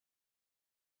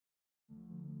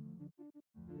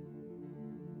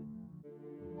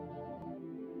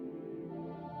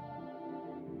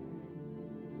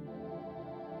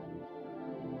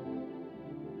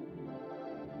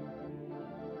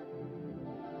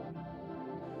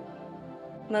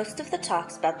Most of the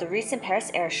talks about the recent Paris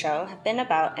Air Show have been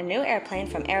about a new airplane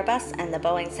from Airbus and the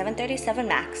Boeing 737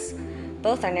 MAX.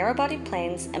 Both are narrow-bodied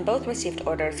planes and both received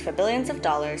orders for billions of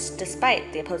dollars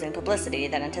despite the opposing publicity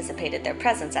that anticipated their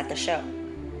presence at the show.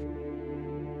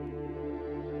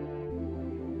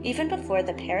 Even before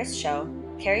the Paris show,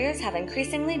 carriers have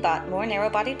increasingly bought more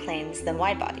narrow-body planes than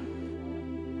wide-body.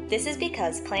 This is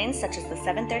because planes such as the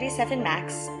 737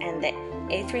 MAX and the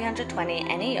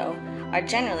A320neo are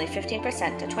generally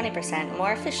 15% to 20%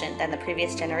 more efficient than the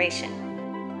previous generation.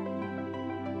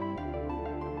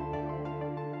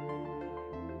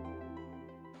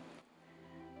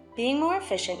 Being more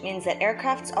efficient means that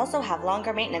aircrafts also have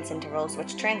longer maintenance intervals,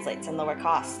 which translates in lower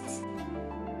costs.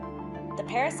 The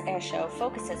Paris Air Show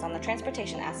focuses on the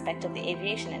transportation aspect of the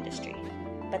aviation industry,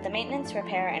 but the maintenance,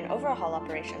 repair, and overhaul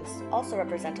operations also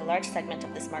represent a large segment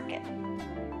of this market.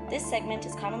 This segment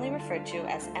is commonly referred to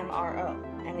as MRO,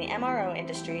 and the MRO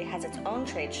industry has its own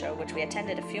trade show which we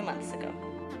attended a few months ago.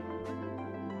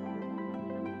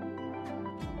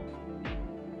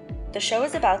 The show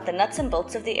is about the nuts and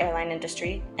bolts of the airline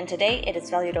industry, and today it is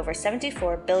valued over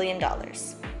 $74 billion,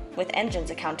 with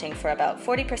engines accounting for about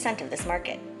 40% of this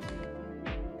market.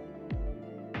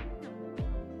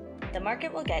 The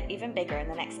market will get even bigger in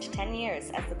the next 10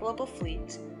 years as the global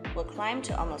fleet will climb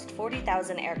to almost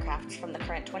 40,000 aircraft from the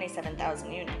current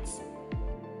 27,000 units.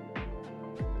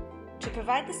 To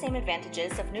provide the same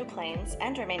advantages of new planes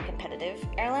and remain competitive,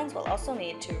 airlines will also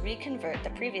need to reconvert the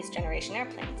previous generation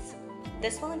airplanes.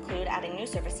 This will include adding new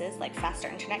services like faster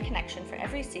internet connection for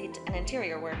every seat and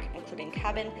interior work, including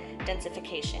cabin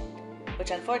densification,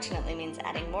 which unfortunately means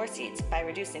adding more seats by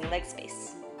reducing leg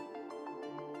space.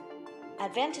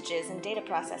 Advantages in data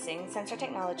processing, sensor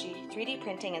technology, 3D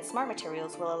printing, and smart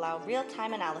materials will allow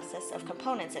real-time analysis of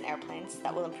components in airplanes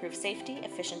that will improve safety,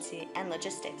 efficiency, and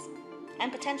logistics,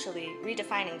 and potentially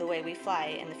redefining the way we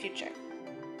fly in the future.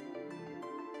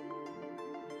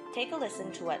 Take a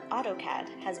listen to what AutoCAD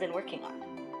has been working on.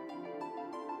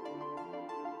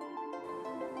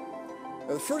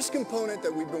 Now, the first component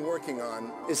that we've been working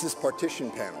on is this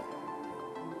partition panel.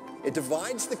 It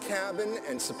divides the cabin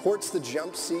and supports the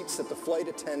jump seats that the flight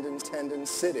attendants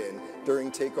sit in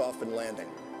during takeoff and landing.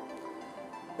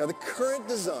 Now, the current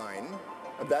design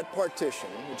of that partition,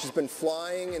 which has been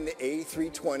flying in the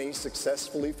A320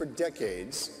 successfully for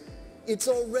decades, it's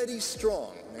already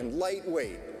strong and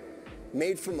lightweight.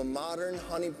 Made from a modern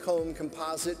honeycomb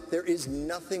composite, there is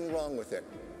nothing wrong with it.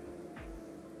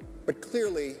 But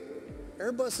clearly,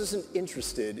 Airbus isn't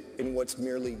interested in what's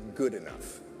merely good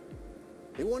enough.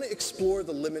 They want to explore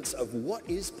the limits of what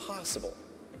is possible.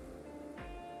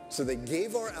 So they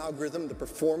gave our algorithm the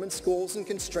performance goals and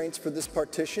constraints for this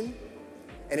partition,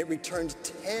 and it returned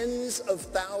tens of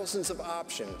thousands of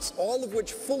options, all of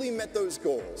which fully met those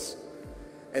goals.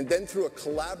 And then through a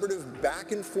collaborative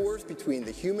back and forth between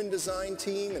the human design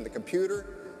team and the computer,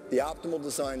 the optimal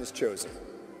design is chosen.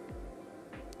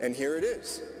 And here it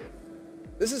is.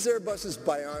 This is Airbus's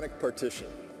bionic partition.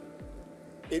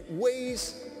 It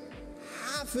weighs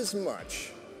half as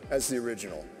much as the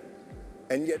original,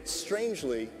 and yet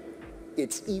strangely,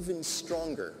 it's even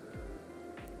stronger.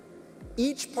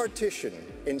 Each partition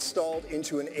installed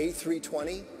into an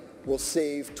A320 will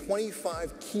save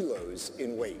 25 kilos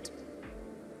in weight.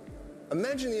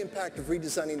 Imagine the impact of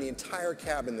redesigning the entire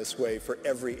cabin this way for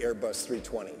every Airbus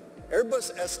 320.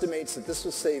 Airbus estimates that this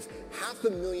will save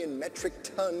 500,000 metric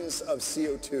tons of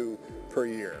CO2 per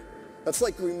year. That's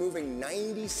like removing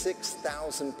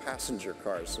 96,000 passenger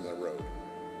cars from the road.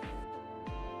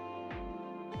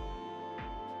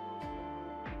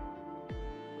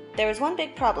 There is one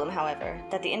big problem, however,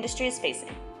 that the industry is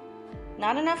facing.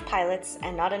 Not enough pilots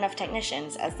and not enough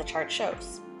technicians, as the chart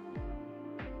shows.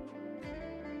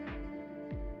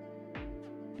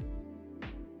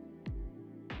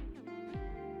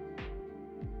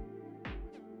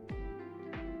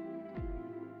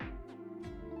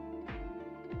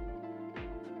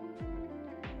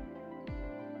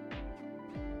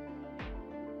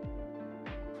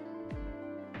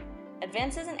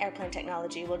 Advances in airplane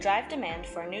technology will drive demand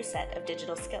for a new set of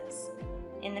digital skills.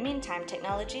 In the meantime,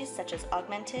 technologies such as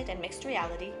augmented and mixed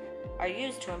reality are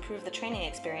used to improve the training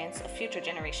experience of future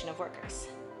generation of workers.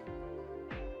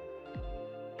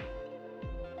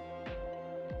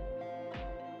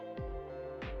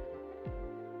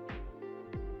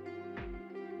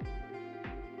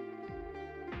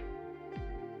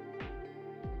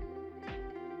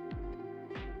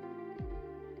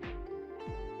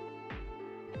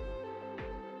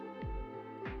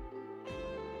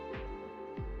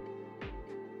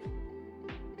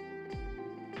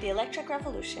 The electric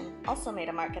revolution also made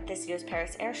a mark at this year's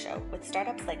Paris Air Show, with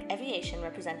startups like Eviation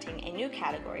representing a new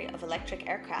category of electric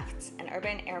aircrafts and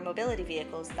urban air mobility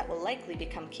vehicles that will likely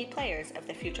become key players of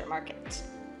the future market.